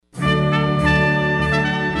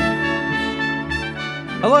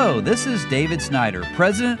Hello, this is David Snyder,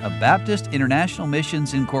 President of Baptist International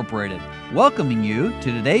Missions Incorporated, welcoming you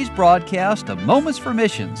to today's broadcast of Moments for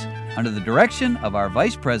Missions under the direction of our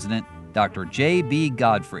Vice President, Dr. J.B.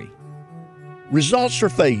 Godfrey. Results or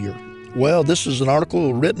failure? Well, this is an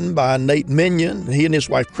article written by Nate Minion. He and his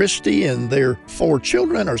wife Christy and their 4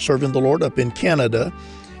 children are serving the Lord up in Canada.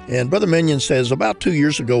 And Brother Minion says, about 2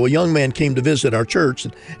 years ago, a young man came to visit our church.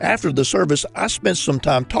 And after the service, I spent some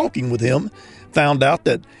time talking with him, found out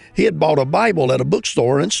that he had bought a Bible at a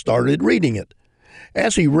bookstore and started reading it.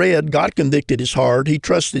 As he read, God convicted his heart. He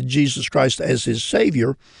trusted Jesus Christ as his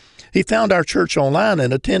Savior. He found our church online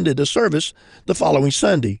and attended a service the following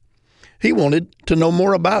Sunday. He wanted to know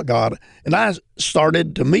more about God, and I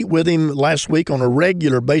started to meet with him last week on a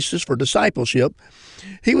regular basis for discipleship.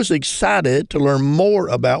 He was excited to learn more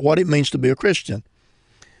about what it means to be a Christian.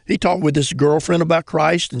 He talked with his girlfriend about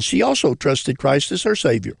Christ, and she also trusted Christ as her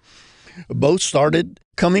Savior. Both started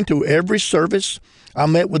coming to every service. I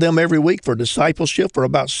met with them every week for discipleship for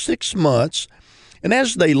about 6 months. And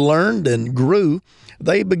as they learned and grew,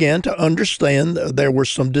 they began to understand there were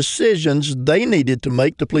some decisions they needed to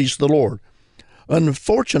make to please the Lord.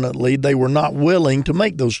 Unfortunately, they were not willing to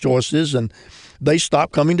make those choices, and they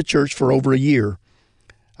stopped coming to church for over a year.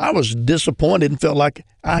 I was disappointed and felt like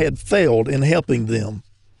I had failed in helping them.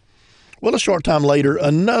 Well, a short time later,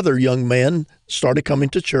 another young man started coming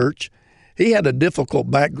to church. He had a difficult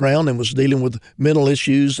background and was dealing with mental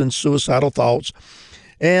issues and suicidal thoughts.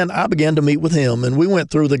 And I began to meet with him, and we went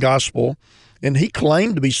through the gospel, and he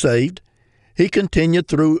claimed to be saved. He continued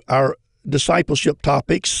through our discipleship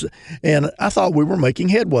topics, and I thought we were making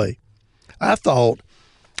headway. I thought,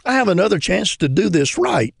 I have another chance to do this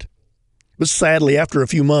right. But sadly, after a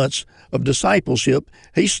few months of discipleship,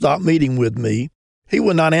 he stopped meeting with me. He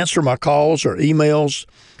would not answer my calls or emails.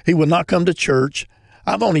 He would not come to church.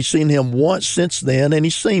 I've only seen him once since then, and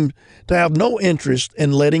he seemed to have no interest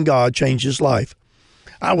in letting God change his life.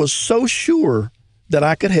 I was so sure that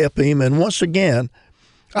I could help him, and once again,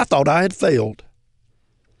 I thought I had failed.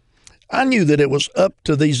 I knew that it was up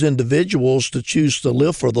to these individuals to choose to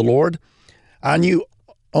live for the Lord. I knew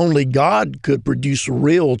only God could produce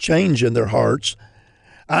real change in their hearts.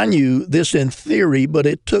 I knew this in theory, but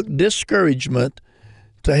it took discouragement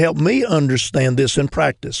to help me understand this in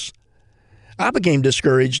practice. I became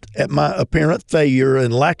discouraged at my apparent failure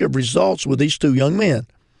and lack of results with these 2 young men.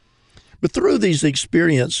 But through these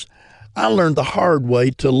experiences, I learned the hard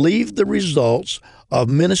way to leave the results of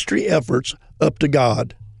ministry efforts up to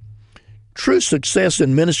God. True success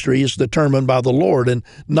in ministry is determined by the Lord and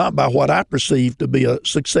not by what I perceive to be a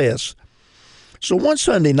success. So one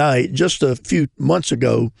Sunday night, just a few months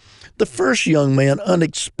ago, the first young man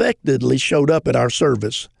unexpectedly showed up at our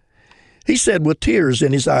service. He said with tears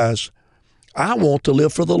in his eyes, "I want to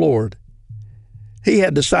live for the Lord." He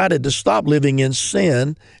had decided to stop living in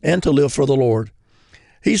sin and to live for the Lord.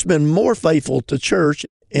 He's been more faithful to church,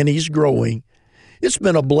 and he's growing. It's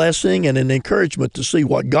been a blessing and an encouragement to see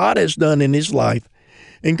what God has done in his life.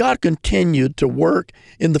 And God continued to work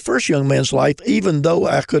in the first young man's life, even though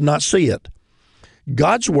I could not see it.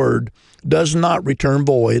 God's word does not return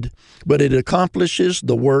void, but it accomplishes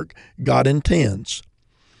the work God intends.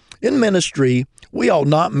 In ministry, we ought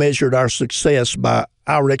not measure our success by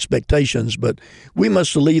our expectations, but we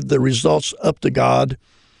must leave the results up to God.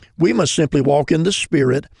 We must simply walk in the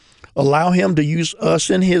Spirit, allow Him to use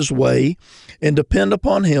us in His way, and depend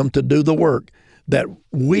upon Him to do the work that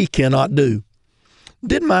we cannot do.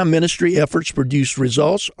 Did my ministry efforts produce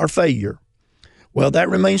results or failure? Well, that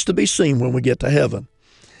remains to be seen when we get to heaven.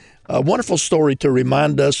 A wonderful story to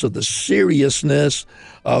remind us of the seriousness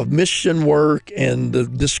of mission work and the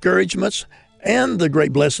discouragements and the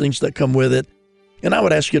great blessings that come with it. And I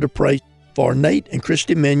would ask you to pray for Nate and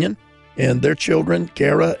Christy Minion and their children,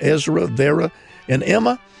 Kara, Ezra, Vera, and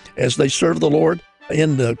Emma, as they serve the Lord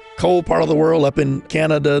in the cold part of the world up in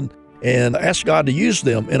Canada, and ask God to use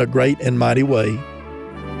them in a great and mighty way.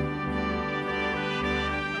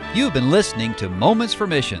 You've been listening to Moments for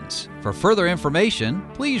Missions. For further information,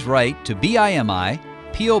 please write to BIMI,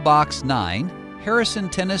 P.O. Box 9, Harrison,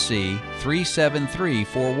 Tennessee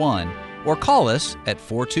 37341, or call us at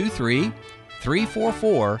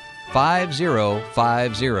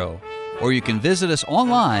 423-344-5050. Or you can visit us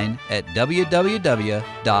online at www.bimi.org.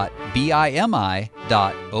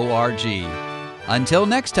 Until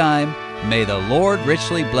next time, may the Lord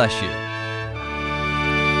richly bless you.